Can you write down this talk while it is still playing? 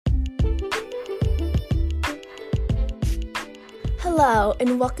Hello,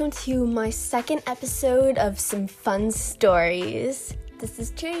 and welcome to my second episode of Some Fun Stories. This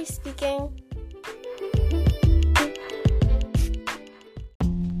is Cherry speaking.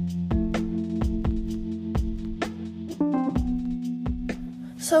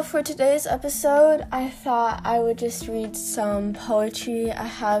 So for today's episode, I thought I would just read some poetry I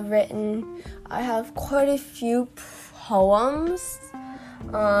have written. I have quite a few poems,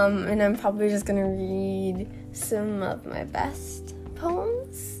 and I'm probably just going to read some of my best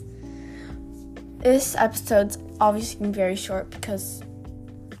poems. This episode's obviously been very short because,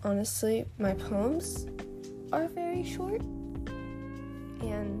 honestly, my poems are very short.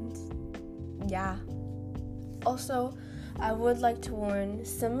 And, yeah. Also, I would like to warn,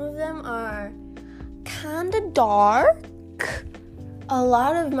 some of them are kinda dark. A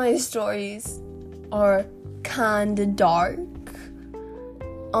lot of my stories are kinda dark.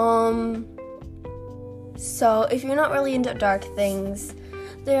 So if you're not really into dark things,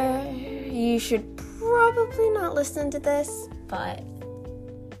 you should probably not listen to this, but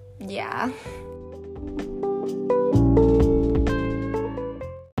yeah.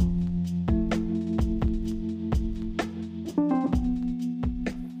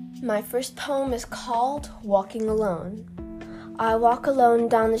 My first poem is called Walking Alone. I walk alone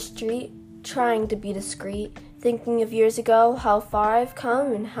down the street, trying to be discreet, thinking of years ago, how far I've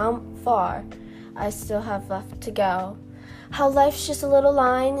come and how far I still have left to go. How life's just a little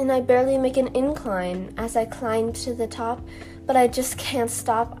line and I barely make an incline as I climb to the top, but I just can't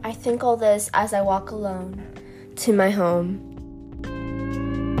stop. I think all this as I walk alone to my home.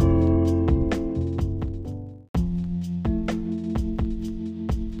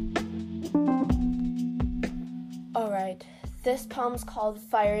 Alright, this poem's called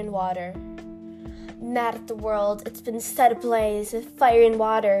Fire and Water. Mad at the world, it's been set ablaze with fire and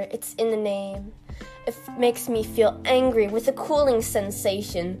water, it's in the name. It makes me feel angry with a cooling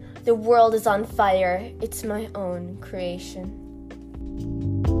sensation. The world is on fire, it's my own creation.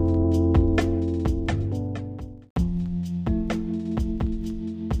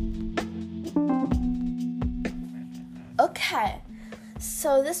 Okay,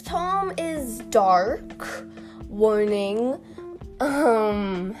 so this poem is dark. Warning,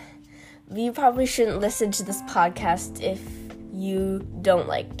 you probably shouldn't listen to this podcast if you don't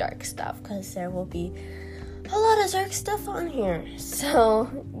like dark stuff, because there will be a lot of dark stuff on here. So,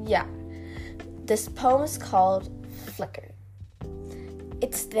 yeah. This poem is called Flicker.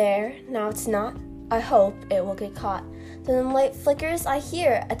 It's there, now it's not. I hope it will get caught. Then the light flickers, I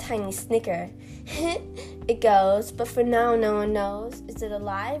hear a tiny snicker. It goes, but for now no one knows. Is it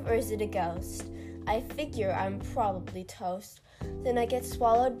alive or is it a ghost? I figure I'm probably toast. Then I get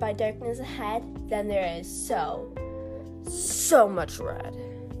swallowed by darkness ahead. Then there is so much red.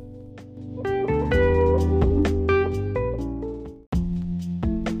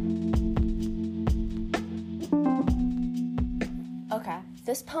 Okay,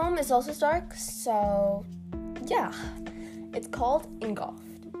 this poem is also dark, so yeah. It's called Engulfed.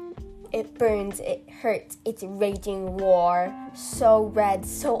 It burns, it hurts, it's a raging war. So red,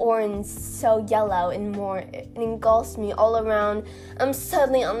 so orange, so yellow, and more. It engulfs me all around. I'm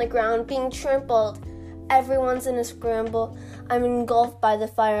suddenly on the ground, being trampled. Everyone's in a scramble. I'm engulfed by the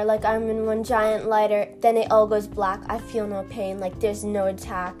fire like I'm in one giant lighter. Then it all goes black. I feel no pain, like there's no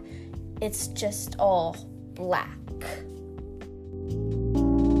attack. It's just all black.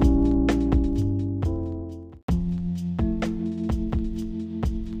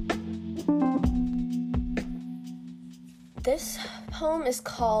 This poem is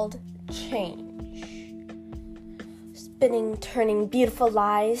called Change. Spinning, turning, beautiful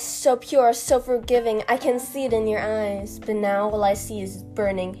lies, so pure, so forgiving, I can see it in your eyes. But now all I see is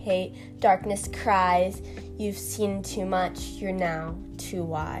burning hate, darkness cries. You've seen too much, you're now too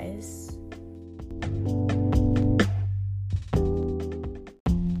wise.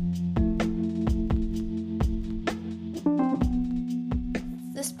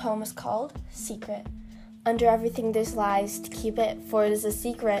 This poem is called Secret. Under everything there's lies, to keep it, for it is a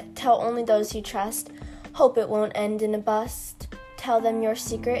secret. Tell only those you trust. Hope it won't end in a bust. Tell them your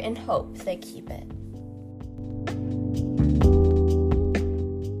secret and hope they keep it.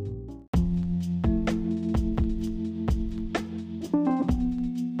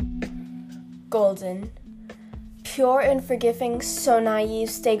 Golden. Pure and forgiving, so naive,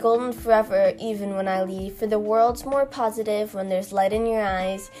 stay golden forever, even when I leave. For the world's more positive when there's light in your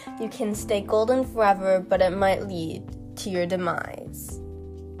eyes. You can stay golden forever, but it might lead to your demise.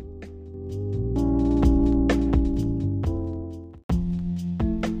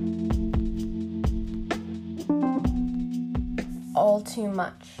 All too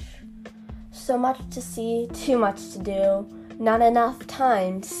much. So much to see, too much to do. Not enough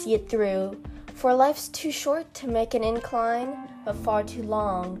time to see it through, for life's too short to make an incline, but far too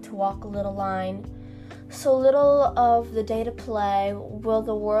long to walk a little line. So little of the day to play, will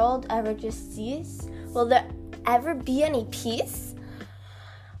the world ever just cease? Will there ever be any peace?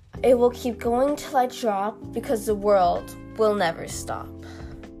 It will keep going till I drop, because the world will never stop.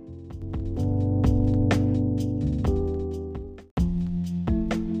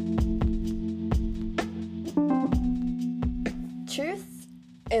 Truth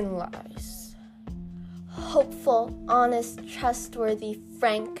and lies. Hopeful, honest, trustworthy,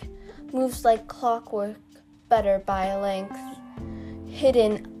 frank, moves like clockwork, better by a length.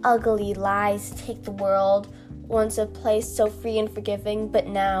 Hidden, ugly lies take the world, once a place so free and forgiving, but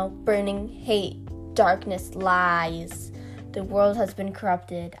now burning hate, darkness, lies. The world has been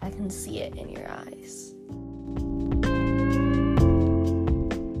corrupted. I can see it in your eyes.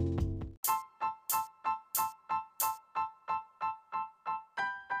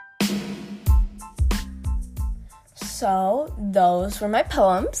 So, those were my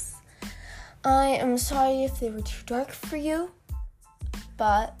poems. I am sorry if they were too dark for you,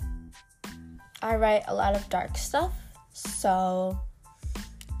 but I write a lot of dark stuff, so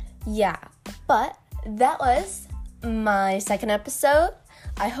yeah. But that was my second episode.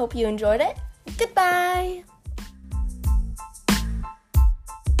 I hope you enjoyed it. Goodbye!